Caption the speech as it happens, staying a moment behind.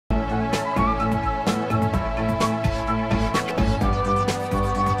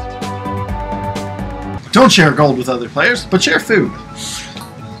Don't share gold with other players, but share food.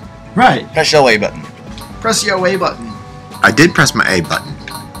 Right. Press the away button. Press the away button. I did press my A button.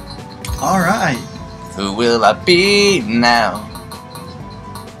 Alright. Who will I be now?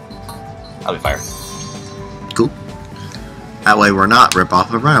 I'll be fire. Cool. That way we're not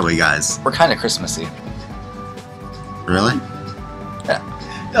rip-off of Runaway Guys. We're kind of Christmassy. Really? Yeah.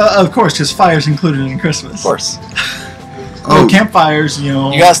 Of course, because fire's included in Christmas. Of course. Oh, campfires, you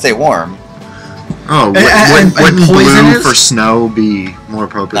know. You gotta stay warm. Oh, would blue for snow be more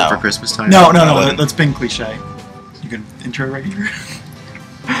appropriate for Christmas time? No, that's being cliche. You can intro regular.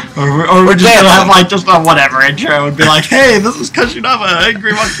 or we're just gonna have like just a whatever intro and be like, hey, this is Kajinama,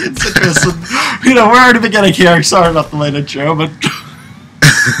 Angry Monkey and Citrus, and you know, we're already beginning here. Sorry about the late intro, but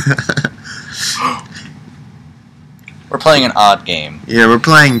we're playing an odd game. Yeah, we're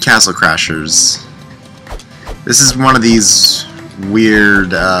playing Castle Crashers. This is one of these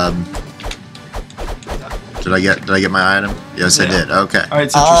weird. Did I get my item? Yes, yeah. I did. Okay. All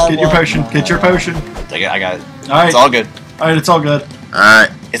right, Citrus, get your potion. Get your potion. I got it. All right. It's all good. All right, it's all good. All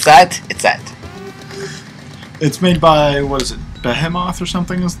right. It's that. It's made by, what is it, Behemoth or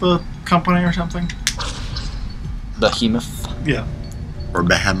something is the company or something? Behemoth? Yeah. Or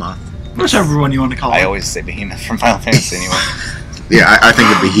Behemoth. Whichever one you want to call it. I always say Behemoth from Final Fantasy anyway. Yeah, I think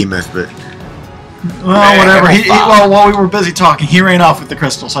of Behemoth, but... Well, whatever. Well, while we were busy talking, he ran off with the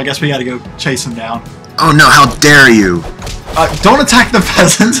crystal, so I guess we gotta go chase him down. Oh no, how dare you! Don't attack the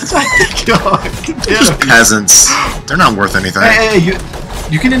peasants! Attack the god! Just peasants. They're not worth anything. Hey,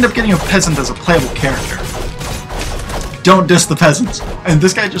 you can end up getting a peasant as a playable character. Don't diss the peasants. And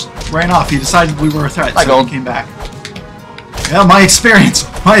this guy just ran off. He decided we were a threat, so he came back. Yeah, my experience.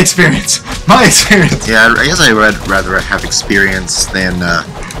 My experience. Yeah, I guess I would rather have experience than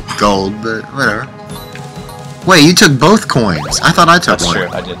gold, but whatever. Wait, you took both coins. I thought I took one.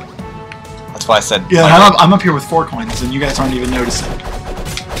 That's true, I did. That's why I said... Yeah, I'm up here with 4 coins, and you guys aren't even noticing.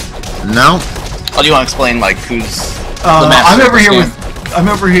 No. Oh, do you want to explain, like, who's the master I'm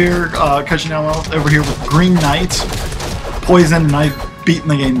over here, Kajinama, over here with Green Knight, Poison, and I've beaten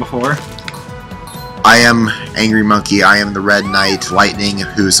the game before. I am Angry Monkey. I am the Red Knight, Lightning,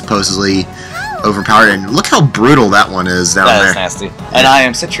 who's supposedly overpowered. And look how brutal that one is down there. That is nasty. And I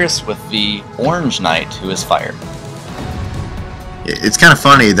am Citrus with the Orange Knight, who is fire. It's kind of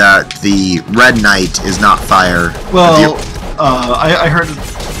funny that the Red Knight is not fire. Well, I heard a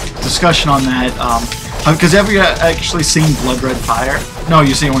discussion on that. Because have you actually seen Blood Red Fire? No,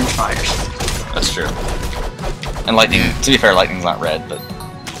 you see Orange Fires. That's true. And Lightning, to be fair, Lightning's not red, but...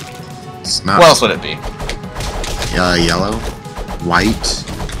 It's not. What else would it be? Yellow, white,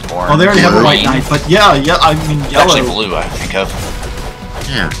 orange. Oh, they already have a White Knight, but yeah, I mean yellow. It's actually blue, I think of.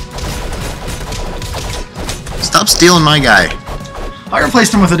 Yeah. Stop stealing my guy. I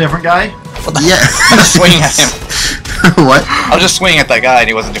replaced him with a different guy. Yeah. I was just swinging at him. What? I was just swinging at that guy and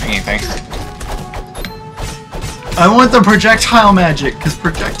he wasn't doing anything. I want the projectile magic, because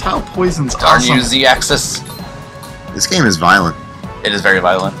projectile poison's Darn awesome. you, Z-axis. This game is violent. It is very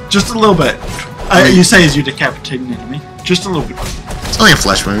violent. Just a little bit. You say as you decapitate an enemy. Just a little bit. It's only a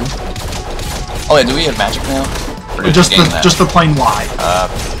flesh wound. Oh wait, do we have magic now? Or did Just we gain that? the plain Y.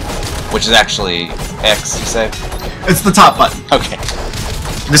 Which is actually X, you say? It's the top button. Okay.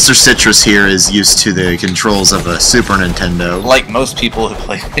 Mr. Citrus here is used to the controls of a Super Nintendo. Like most people who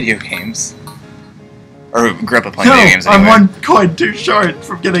play video games. Or who grew up playing video games anyway. I'm 1 coin too short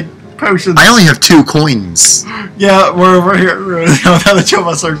from getting potions. I only have 2 coins. Yeah, we're over here. Now the 2 of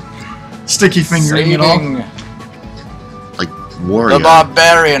us are sticky fingering it all. Like Wario. The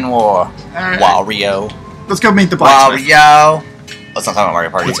Barbarian War. Right. Wario. Let's go meet the blacksmith. Wario. Let's not talk about Mario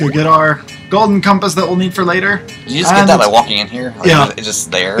Party. Let's go get our golden compass that we'll need for later. Did you just get that by walking in here? Like, yeah. It's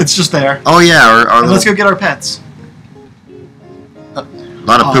just there? It's just there. Oh yeah, our let's go get our pets. A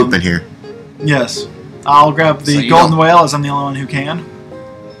lot of poop in here. Yes. I'll grab the golden whale as I'm the only one who can.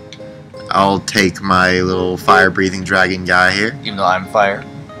 I'll take my little fire-breathing dragon guy here. Even though I'm fire,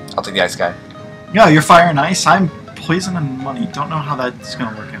 I'll take the ice guy. Yeah, you're fire and ice. I'm poison and money. Don't know how that's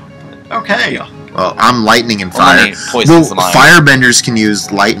gonna work out. But okay. Well, I'm lightning and fire. Well, firebenders can use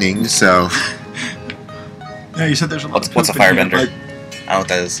lightning, so... Yeah, you said there's a lot of poop What's a firebender? Here, I don't know what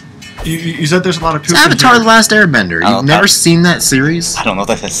that is. You said there's a lot of poop It's Avatar: The Last Airbender. You've never seen that series? I don't know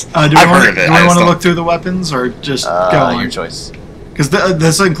what that is. I've heard of it. Do we want to look through the weapons, or just go on? Your choice. Because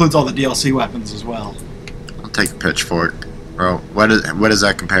this includes all the DLC weapons as well. I'll take a pitchfork. Bro, what is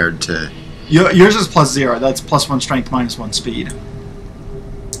that compared to? Yours is +0. That's +1 strength, -1 speed.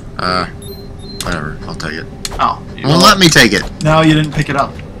 Whatever. I'll take it. Oh. Well, let me take it. No, you didn't pick it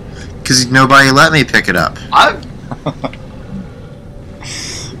up. Because nobody let me pick it up.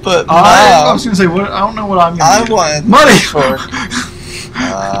 But I was gonna say, what? I don't know what I'm gonna do. want money.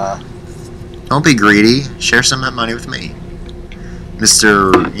 Don't be greedy. Share some of that money with me,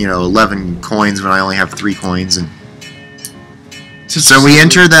 Mr. 11 coins when I only have 3 coins. And so we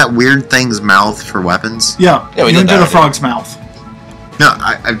enter that weird thing's mouth for weapons. Yeah, we you did enter that the frog's mouth. No,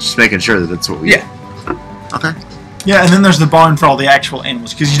 I'm just making sure that that's what we. Yeah. Okay. Yeah, and then there's the barn for all the actual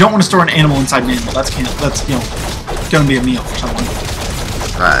animals, because you don't want to store an animal inside an animal. That's going to be a meal for someone.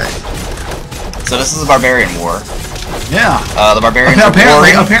 Right. So this is a barbarian war. Yeah. The barbarians are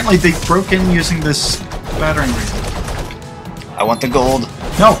warring. Apparently they broke in using this battering ram. I want the gold.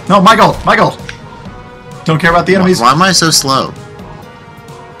 No, my gold, my gold. Don't care about the enemies. Why am I so slow?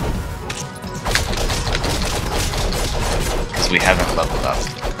 Because we haven't leveled up.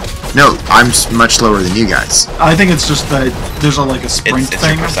 No, I'm much slower than you guys. I think it's just that there's like a sprint It's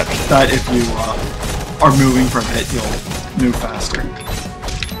thing your perception. that if you are moving for a bit, you'll move faster.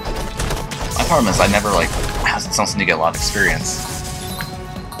 My problem is I never have something to get a lot of experience.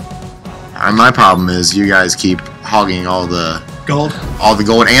 And my problem is you guys keep hogging all the Gold.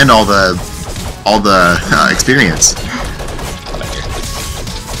 gold and all the experience.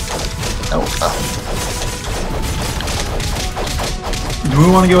 No. Do we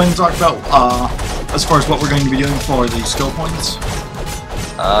want to go ahead and talk about as far as what we're going to be doing for the skill points?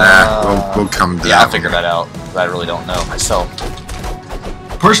 We'll come to Yeah, that. I'll figure that out. I really don't know myself.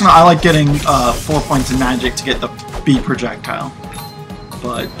 Personally, I like getting 4 points in magic to get the B projectile,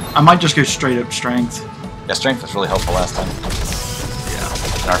 but I might just go straight up strength. Yeah, strength was really helpful last time.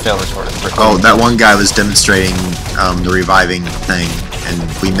 Yeah. And our failures were. Oh, that one guy was demonstrating the reviving thing,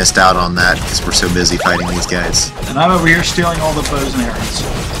 and we missed out on that because we're so busy fighting these guys. And I'm over here stealing all the bows and arrows.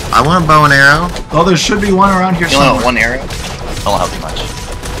 I want a bow and arrow. Well, there should be one around here You only somewhere. want one arrow? Don't help you much.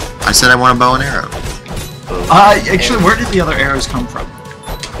 I said I want a bow and arrow. Actually, where did the other arrows come from?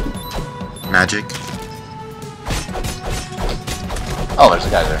 Magic. Oh, there's a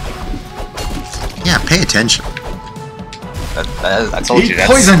guy there. Yeah, pay attention. I told Eat you.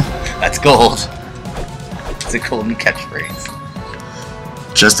 poison! That's gold. It's a golden catchphrase.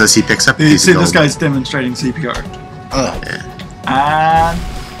 Just as he picks up a You piece see, of this gold. guy's demonstrating CPR. Yeah. And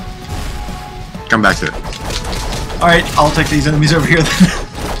Come back to it. alright, I'll take these enemies over here then.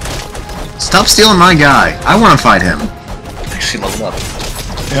 Stop stealing my guy. I want to fight him. Actually leveled up.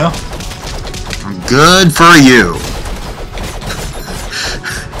 Yeah? Good for you.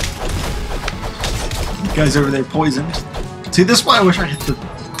 You guys over there poisoned. See, this is why I wish I hit the...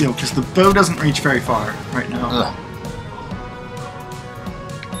 because the bow doesn't reach very far right now. Ugh.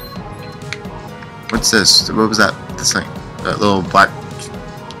 What's this? What was that? This thing? That little black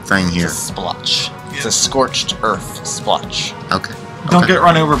thing here. It's a splotch. It's a scorched earth splotch. Okay. Don't Okay. get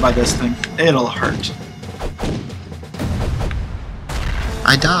run over by this thing. It'll hurt.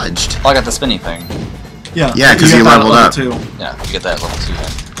 I dodged. Oh, I got the spinny thing. Yeah. Yeah, 'cause get you that at leveled level up. 2. Yeah, you get that at level 2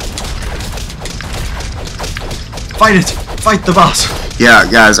 then. Fight it! Fight the boss! Yeah,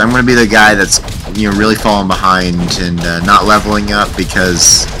 guys, I'm gonna be the guy that's really falling behind and not leveling up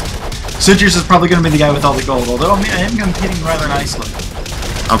because. Citrus is probably going to be the guy with all the gold, although I am competing rather nicely.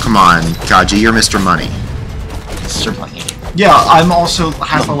 Oh come on, Kaji, you're Mr. Money. Mr. Money. Yeah, I'm also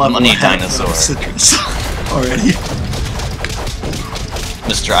half a level Money ahead dinosaur. of Citrus already.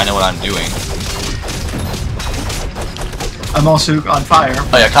 Mr. I know what I'm doing. I'm also on fire.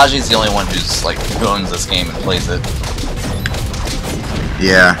 Oh yeah, Kaji's the only one who's who owns this game and plays it.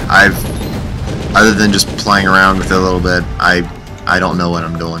 Yeah, other than just playing around with it a little bit, I don't know what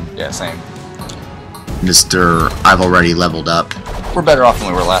I'm doing. Yeah, same. Mr. I've already leveled up. We're better off than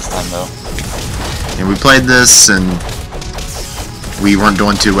we were last time though. And we played this and we weren't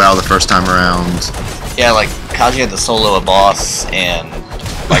doing too well the first time around. Yeah, Kaji had to solo a boss, and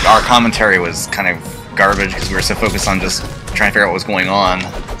our commentary was kind of garbage because we were so focused on just trying to figure out what was going on.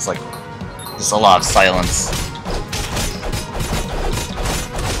 It's just a lot of silence.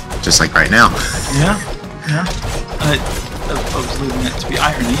 Just like right now. Yeah, yeah. I was leaving it to be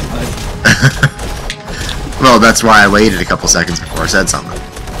irony, but... Well, that's why I waited a couple seconds before I said something.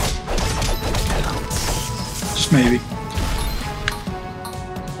 just maybe.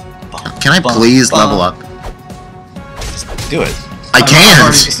 Can I please level up? Just do it. I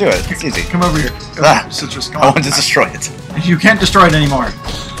can't! Just do it. It's easy. Come over here. Go Ah, Citrus, come I on. want to destroy it. You can't destroy it anymore.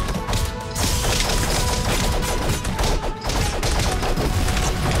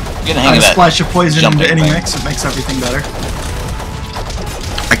 Get a hang of A that. splash of poison jumping into any thing. mix, it makes everything better.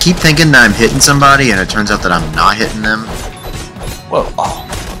 I keep thinking that I'm hitting somebody, and it turns out that I'm not hitting them. Whoa. Oh.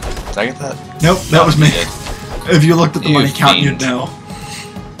 Did I get that? Nope, that was me. You did. If you looked at the You money count, you'd fiend. know.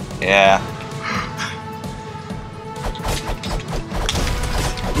 Yeah.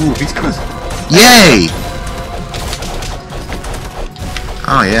 Ooh, he's gonna... Yay!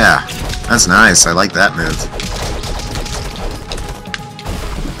 Oh yeah, that's nice. I like that move.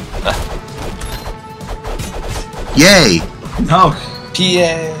 Yay! No.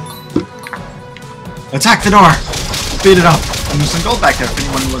 PA. Attack the door! Beat it up! And there's some gold back there if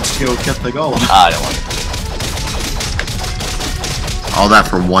anyone wants to go get the gold. I don't want it. All that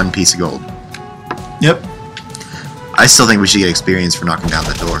for 1 piece of gold. Yep. I still think we should get experience for knocking down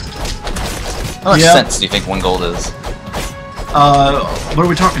the door. How much Yep. sense do you think 1 gold is? What are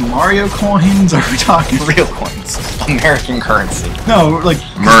we talking? Mario coins? Are we talking... Real coins. American currency. No, like...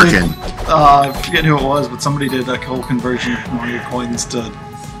 American. I forget who it was, but somebody did a whole conversion of Mario coins to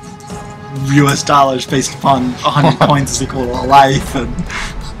US dollars based upon 100 coins is equal to a life, and...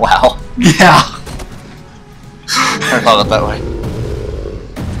 Wow. Yeah. Never thought of it that way.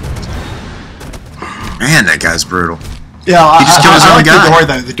 Man, that guy's brutal. Yeah, He just killed his I own like guy. the door,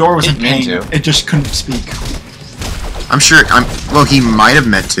 though. The door was in Didn't mean pain. to. It just couldn't speak. I'm sure. Well, he might have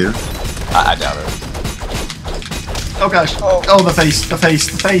meant to. I doubt it. Oh, gosh. Oh, the face, the face,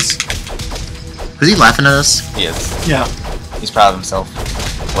 the face. Was he laughing at us? He is. Yeah. He's proud of himself.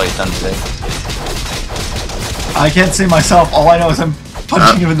 What he's done today. I can't see myself. All I know is I'm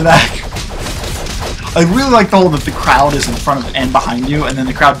punching him in the back. I really like the whole that the crowd is in front of and behind you, and then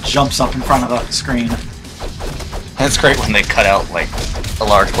the crowd jumps up in front of the screen. And it's great when they cut out, like, a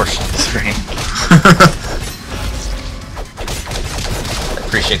large portion of the screen. I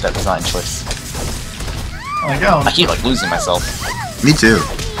appreciate that design choice. There you go. I keep, like, losing myself. Me too.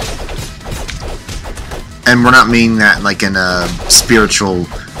 And we're not meaning that like in a spiritual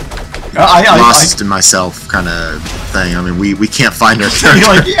lost in myself kind of thing. I mean, we can't find our character.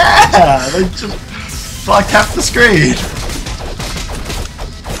 You're like, yeah! They just blocked half the screen.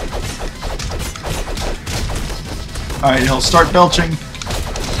 Alright, he'll start belching.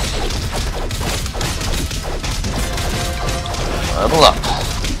 Level up.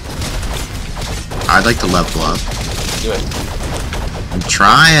 I'd like to level up. Do it. I'm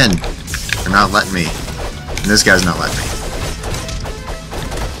trying. They're not letting me. And this guy's not letting me.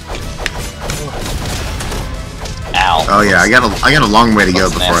 Ow. Oh yeah, I got a long way to go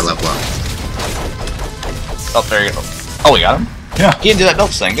That's before I nasty. level up. Oh, there you go. Oh, we got him? Yeah. He didn't do that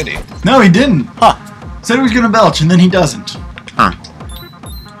belch thing, did he? No, he didn't. Huh. Said he was gonna belch, and then he doesn't. Huh.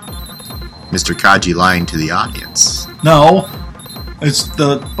 Mr. Kaji lying to the audience. No. It's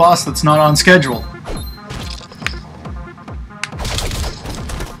the boss that's not on schedule.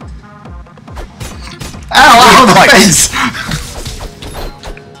 Ow! The face!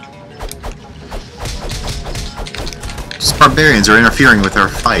 Just barbarians are interfering with our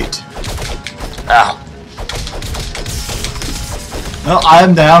fight. Ow. Well,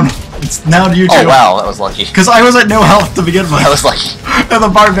 I'm down. It's now to you two. Oh, wow, that was lucky. Because I was at no health to begin with. That was lucky. And the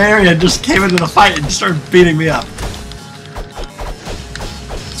barbarian just came into the fight and started beating me up.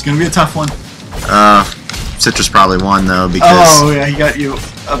 It's gonna be a tough one. Citrus probably won though because Oh yeah, he got you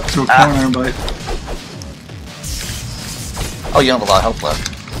up to a corner, but Oh, you don't have a lot of health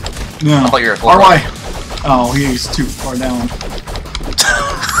left. no. I thought you were at full RY. Oh, he's too far down.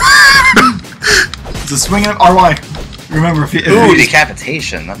 It's a swing at RY. Remember if you Ooh,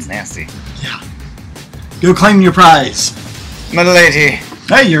 decapitation. That's nasty. go claim your prize. My lady.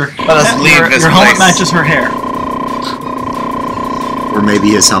 Hey, your us leave this your helmet place. matches her hair. or maybe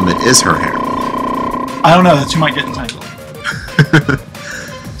his helmet is her hair. I don't know. That you might get entangled.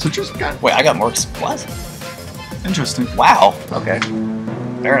 So just got Wait, I got more. What? interesting. Wow. Okay.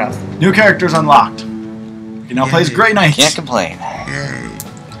 Fair enough. New characters unlocked. He now plays Grey Knight. Can't complain. Yay.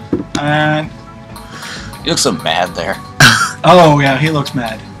 And You look so mad there. oh yeah, he looks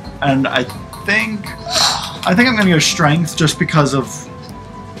mad. And I think I'm gonna go strength just because of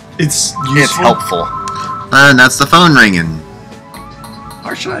it's useful. It's helpful. And that's the phone ringing.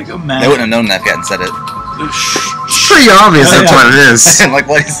 Or should I go mad? They wouldn't have known that if you hadn't said it. It's pretty obvious Oh, that's yeah. what it is. Like,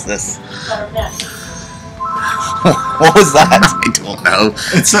 what is this? What was that? I don't know.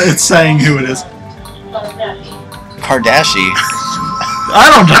 It's saying who it is. Kardashian. I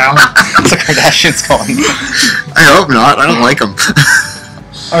don't know. It's a Kardashians calling. I hope not. I don't like them.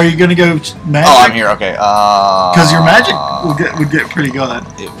 Are you gonna go magic? Oh, I'm here. Okay. Because your magic would get pretty good.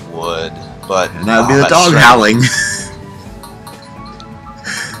 It would, but And that would be the that's dog straight. howling.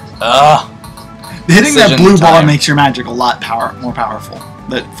 Hitting that Decision blue ball time. makes your magic a lot more powerful.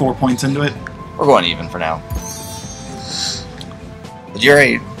 That 4 points into it. We're going even for now. Did you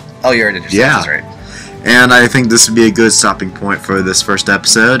already? Oh, you already did your Yeah. stats, right? And I think this would be a good stopping point for this first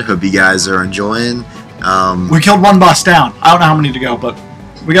episode. Hope you guys are enjoying. We killed one boss down. I don't know how many to go, but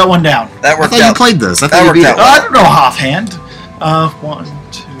we got one down. That I worked thought you out. played this. I That thought you worked beat out it. I don't know offhand. 1,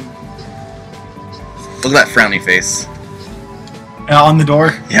 2, Look at that frowny face. On the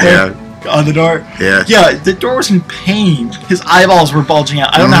door. Yeah. On the door. Yeah. Yeah, the door was in pain. His eyeballs were bulging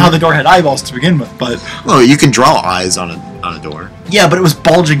out. I don't know how the door had eyeballs to begin with, but Well, you can draw eyes on a door. yeah, but it was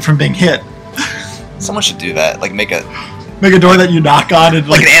bulging from being hit. Someone should do that. Like make a door that you knock on and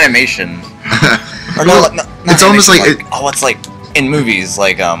like an animation. Or Well, not it's almost animation, like it's like in movies,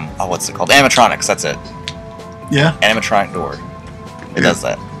 like what's it called? Animatronics. That's it. yeah, Animatronic door. It does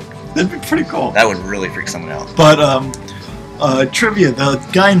that. that'd be pretty cool. That would really freak someone out. But trivia: the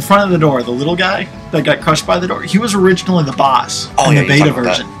guy in front of the door, the little guy that got crushed by the door, he was originally the boss in the you beta talked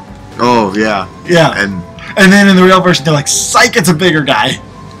about version. oh yeah. Yeah, And then in the real version, they're like, "Psych, it's a bigger guy."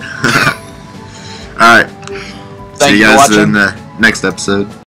 all right. See Thank you you for guys watching. in the next episode.